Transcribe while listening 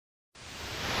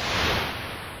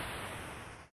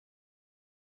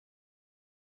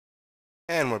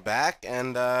And we're back,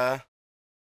 and I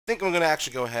think I'm going to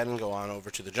actually go ahead and go on over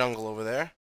to the jungle over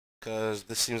there, because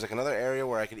this seems like another area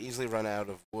where I could easily run out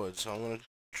of wood, so I'm going to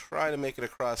try to make it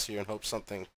across here and hope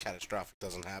something catastrophic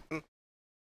doesn't happen.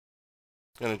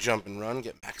 I'm going to jump and run,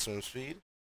 get maximum speed.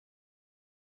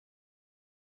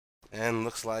 And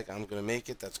looks like I'm going to make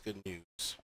it. That's good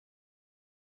news.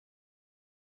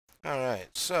 Alright,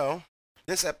 so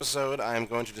this episode I'm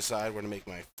going to decide where to make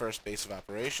my first base of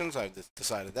operations. I've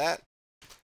decided that.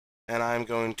 And I'm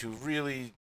going to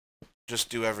really just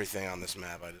do everything on this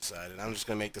map, I decided. I'm just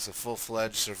going to make this a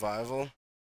full-fledged survival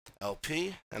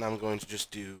LP, and I'm going to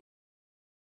just do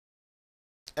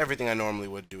everything I normally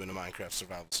would do in a Minecraft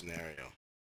survival scenario.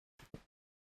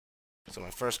 So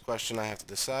my first question I have to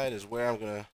decide is where I'm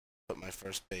going to put my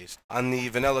first base. On the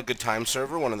Vanilla Good Time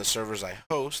server, one of the servers I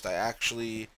host, I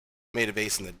actually made a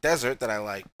base in the desert that I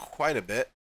like quite a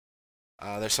bit.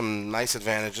 There's some nice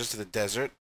advantages to the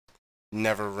desert.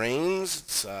 Never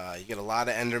rains. You get a lot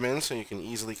of endermen, so you can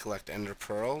easily collect ender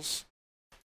pearls.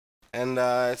 And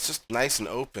it's just nice and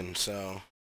open, so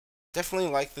definitely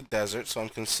like the desert, so I'm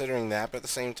considering that, but at the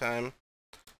same time,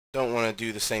 don't want to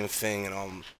do the same thing in all,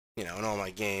 in all my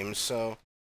games, so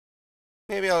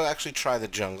maybe I'll actually try the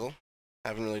jungle.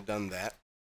 Haven't really done that.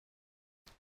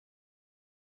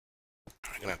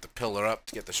 I'm gonna have to pillar up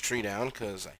to get this tree down,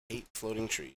 because I hate floating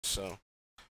trees, so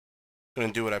I'm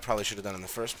gonna do what I probably should have done in the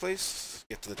first place.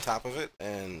 Get to the top of it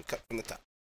and cut from the top.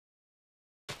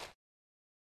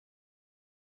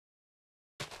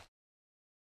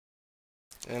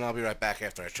 And I'll be right back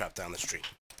after I chop down this tree.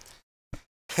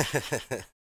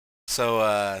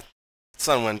 So,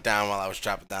 sun went down while I was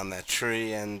chopping down that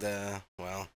tree, and,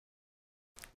 well,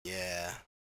 yeah.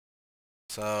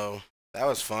 So, that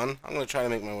was fun. I'm gonna try to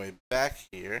make my way back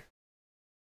here.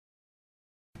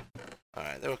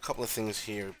 Alright, there were a couple of things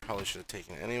here we probably should have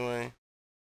taken anyway.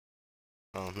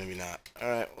 Oh, maybe not.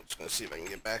 Alright, we're just gonna see if I can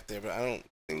get back there, but I don't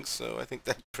think so. I think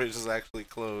that bridge is actually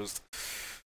closed.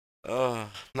 Oh,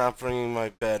 not bringing my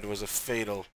bed was a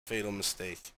fatal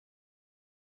mistake.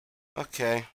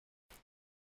 Okay.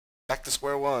 Back to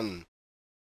square one.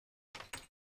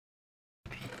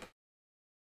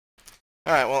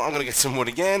 Alright, well, I'm gonna get some wood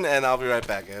again, and I'll be right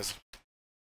back, guys.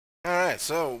 Alright,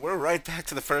 so we're right back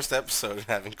to the first episode,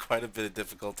 having quite a bit of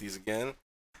difficulties again.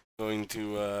 Going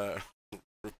to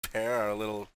repair our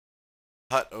little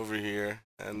hut over here,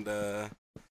 and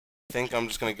think I'm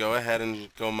just gonna go ahead and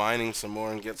go mining some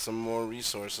more and get some more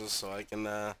resources so I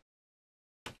can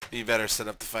be better set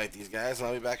up to fight these guys, and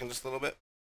I'll be back in just a little bit.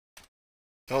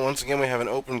 Well, once again we have an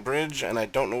open bridge, and I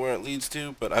don't know where it leads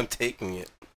to, but I'm taking it.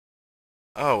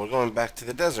 Oh, we're going back to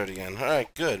the desert again.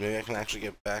 Alright, good. Maybe I can actually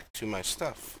get back to my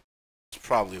stuff. It's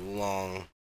probably long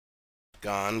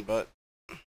gone, but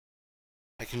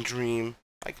I can dream.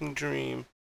 I can dream.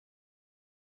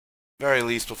 Very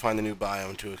least we'll find a new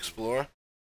biome to explore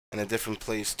and a different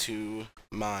place to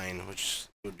mine, which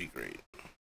would be great.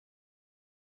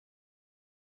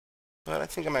 But I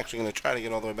think I'm actually going to try to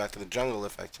get all the way back to the jungle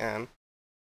if I can.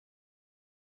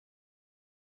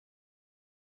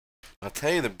 I'll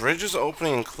tell you, the bridges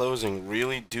opening and closing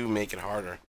really do make it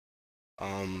harder.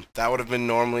 That would have been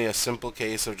normally a simple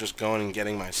case of just going and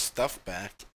getting my stuff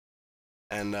back,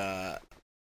 and the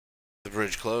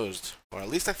bridge closed. Or at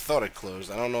least I thought it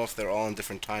closed. I don't know if they're all on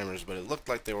different timers, but it looked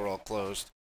like they were all closed.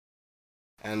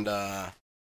 And well,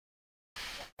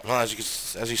 as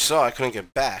you saw, I couldn't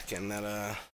get back, and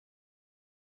that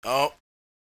oh,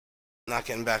 not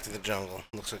getting back to the jungle.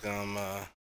 Looks like I'm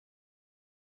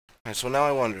Alright, so now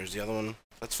I wonder, is the other one?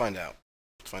 Let's find out.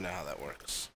 Let's find out how that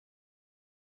works.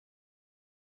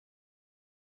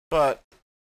 But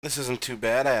this isn't too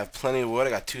bad. I have plenty of wood.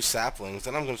 I got 2 saplings,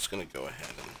 and I'm just going to go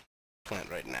ahead and plant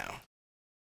right now.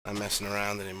 Not messing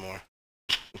around anymore.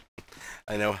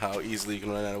 I know how easily you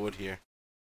can run out of wood here.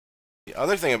 The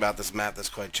other thing about this map that's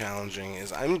quite challenging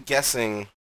is I'm guessing,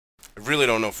 I really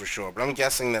don't know for sure, but I'm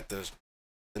guessing that the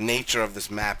nature of this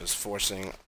map is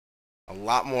forcing a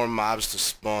lot more mobs to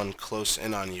spawn close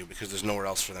in on you because there's nowhere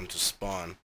else for them to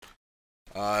spawn.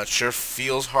 It sure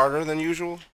feels harder than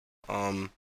usual.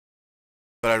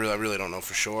 But I really don't know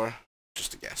for sure.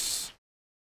 Just a guess.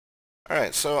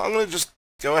 Alright, so I'm going to just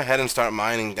go ahead and start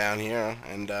mining down here,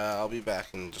 and I'll be back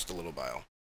in just a little while.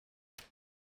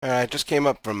 Alright, just came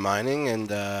up from mining, and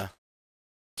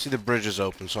see the bridge is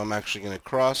open, so I'm actually going to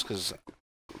cross, because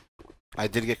I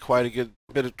did get quite a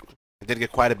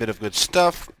bit of good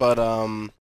stuff, but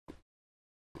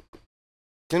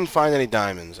didn't find any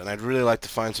diamonds, and I'd really like to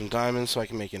find some diamonds so I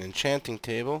can make an enchanting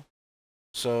table.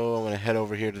 So I'm going to head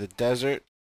over here to the desert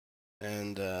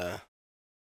and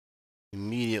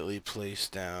immediately place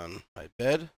down my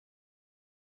bed.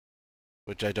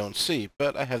 which I don't see,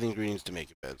 but I have the ingredients to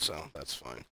make a bed, so that's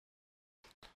fine.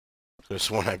 Could have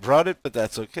sworn I brought it, but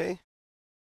that's okay.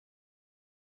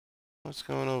 What's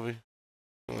going on over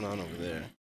there?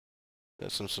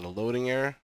 There's some sort of loading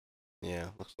error? Yeah,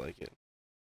 looks like it.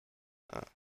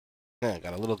 Yeah,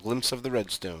 got a little glimpse of the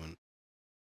redstone.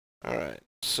 Alright,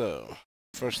 so,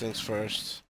 first things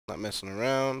first, not messing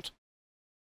around.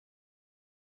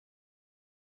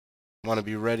 Want to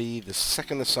be ready the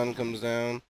second the sun comes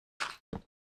down.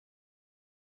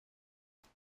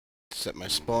 Set my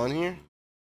spawn here.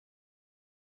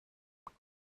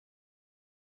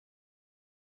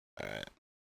 Alright.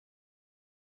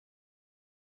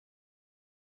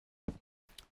 I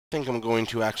think I'm going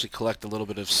to actually collect a little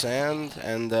bit of sand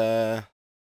and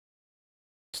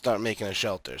start making a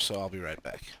shelter, so I'll be right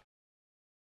back.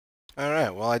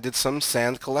 Alright, well I did some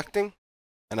sand collecting,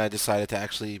 and I decided to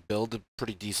actually build a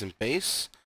pretty decent base.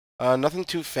 Nothing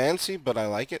too fancy, but I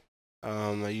like it.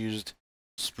 I used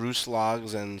spruce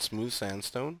logs and smooth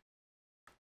sandstone.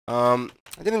 I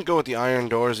didn't go with the iron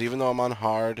doors, even though I'm on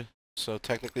hard, so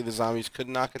technically the zombies could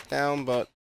knock it down, but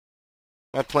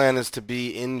my plan is to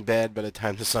be in bed by the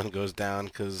time the sun goes down,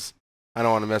 because I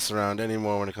don't want to mess around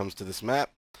anymore when it comes to this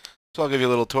map. So I'll give you a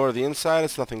little tour of the inside.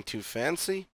 It's nothing too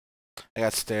fancy. I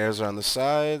got stairs around the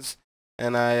sides,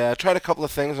 and I tried a couple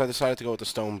of things. I decided to go with the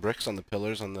stone bricks on the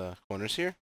pillars on the corners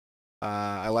here.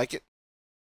 I like it.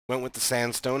 Went with the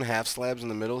sandstone half slabs in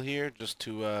the middle here, just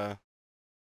to add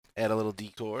a little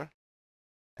decor.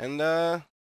 And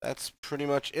that's pretty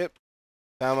much it.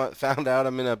 Found out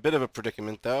I'm in a bit of a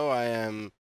predicament, though. I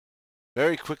am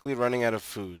very quickly running out of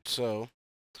food. So,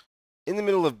 in the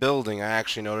middle of building, I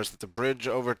actually noticed that the bridge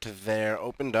over to there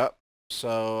opened up.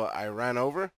 So I ran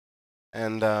over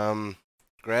and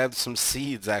grabbed some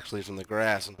seeds, actually, from the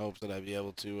grass in hopes that I'd be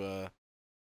able to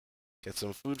get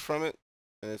some food from it.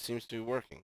 And it seems to be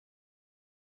working.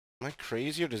 Am I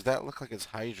crazy, or does that look like it's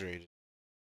hydrated?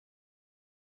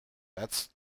 That's...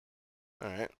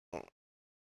 Alright. Well,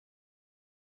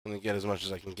 I'm gonna get as much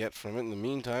as I can get from it. In the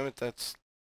meantime, that's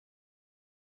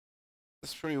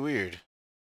pretty weird.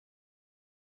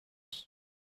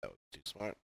 That was too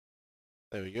smart.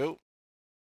 There we go.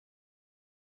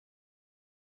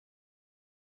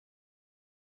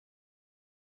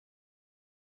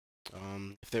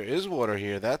 If there is water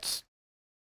here, that's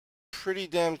pretty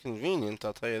damn convenient,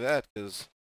 I'll tell you that, because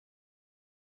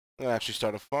I'm gonna actually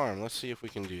start a farm. Let's see if we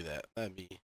can do that. That'd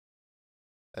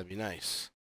be nice.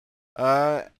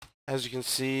 As you can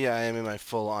see, I am in my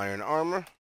full iron armor.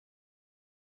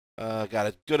 Got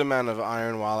a good amount of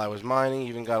iron while I was mining,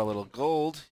 even got a little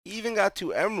gold, even got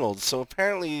 2 emeralds, so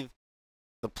apparently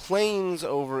the plains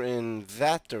over in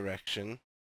that direction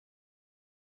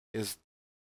is,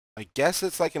 I guess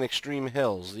it's like an extreme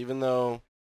hills, even though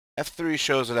F3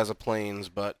 shows it as a plains,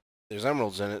 but there's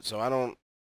emeralds in it, so I don't,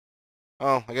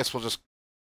 oh, I guess we'll just,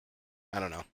 I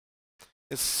don't know.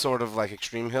 It's sort of like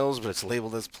extreme hills, but it's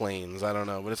labeled as plains, I don't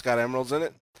know, but it's got emeralds in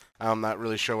it. I'm not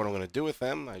really sure what I'm going to do with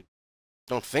them. I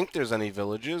don't think there's any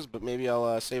villages, but maybe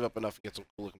I'll save up enough to get some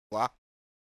cool looking block.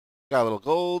 Got a little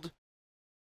gold.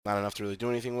 Not enough to really do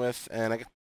anything with. And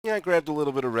I grabbed a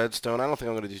little bit of redstone. I don't think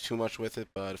I'm going to do too much with it,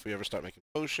 but if we ever start making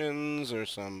potions or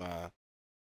some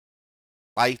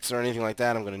lights or anything like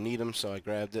that, I'm going to need them, so I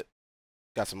grabbed it.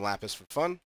 Got some lapis for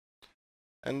fun.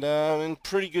 And I'm in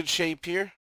pretty good shape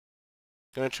here.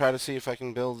 Going to try to see if I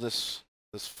can build this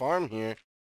farm here.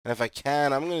 And if I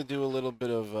can, I'm going to do a little bit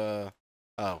of,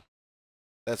 oh.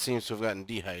 That seems to have gotten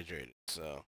dehydrated,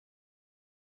 so...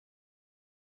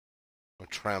 Or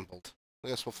trampled. I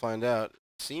guess we'll find out. It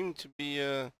seemed to be,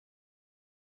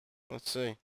 let's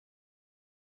see.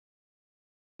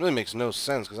 Really makes no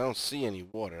sense, because I don't see any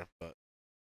water, but...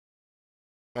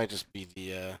 Might just be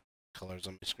the, colors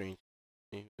on my screen.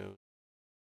 Guess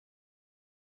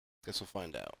we'll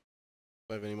find out. Do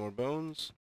I have any more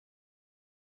bones?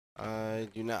 I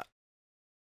do not.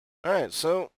 Alright,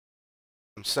 so...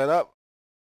 I'm set up.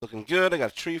 Looking good. I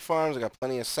got tree farms. I got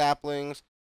plenty of saplings.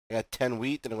 I got 10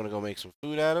 wheat that I'm going to go make some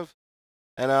food out of.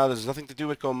 And there's nothing to do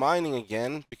with go mining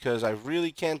again, because I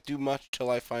really can't do much till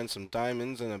I find some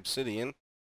diamonds and obsidian.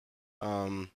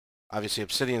 Obviously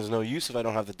obsidian is no use if I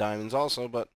don't have the diamonds also,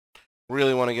 but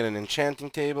really want to get an enchanting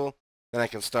table. Then I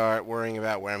can start worrying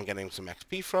about where I'm getting some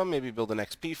XP from. Maybe build an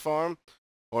XP farm.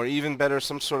 Or even better,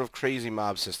 some sort of crazy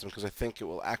mob system, because I think it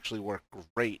will actually work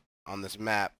great on this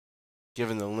map.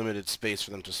 Given the limited space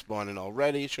for them to spawn in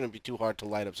already, it shouldn't be too hard to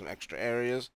light up some extra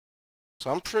areas.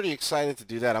 So I'm pretty excited to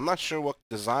do that. I'm not sure what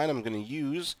design I'm going to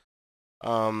use.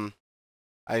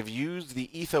 I've used the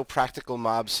Etho Practical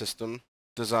Mob System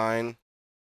design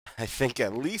I think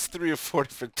at least 3 or 4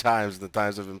 different times in the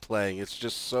times I've been playing. It's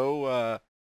just so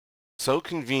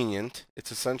convenient.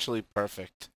 It's essentially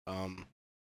perfect.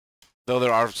 Though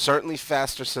there are certainly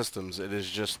faster systems, it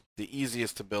is just the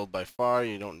easiest to build by far.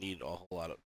 You don't need a whole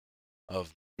lot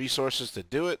of resources to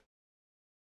do it.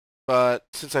 But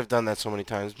since I've done that so many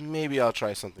times, maybe I'll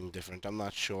try something different. I'm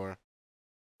not sure.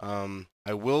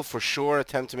 I will for sure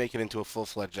attempt to make it into a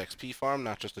full-fledged XP farm,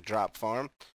 not just a drop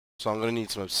farm. So I'm going to need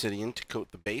some obsidian to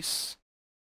coat the base.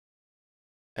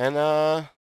 And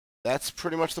that's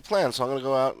pretty much the plan. So I'm going to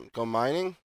go out and go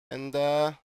mining, and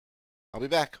I'll be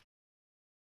back.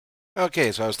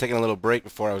 Okay, so I was taking a little break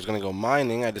before I was going to go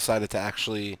mining. I decided to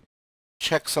actually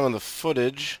check some of the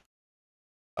footage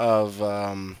of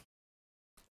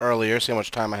earlier, see how much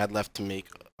time I had left to make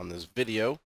on this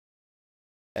video.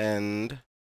 And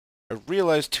I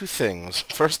realized 2 things.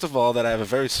 First of all, that I have a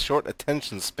very short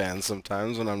attention span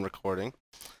sometimes when I'm recording.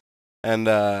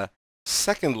 And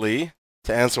secondly,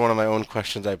 to answer one of my own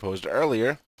questions I posed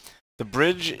earlier, the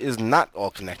bridge is not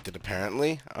all connected,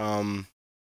 apparently.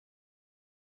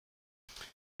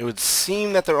 It would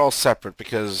seem that they're all separate,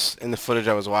 because in the footage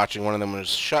I was watching, one of them was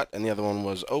shut and the other one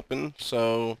was open,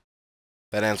 so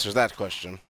that answers that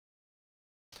question.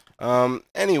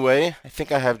 Anyway, I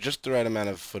think I have just the right amount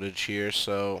of footage here,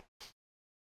 so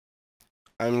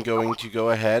I'm going to go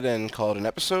ahead and call it an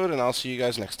episode, and I'll see you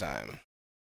guys next time.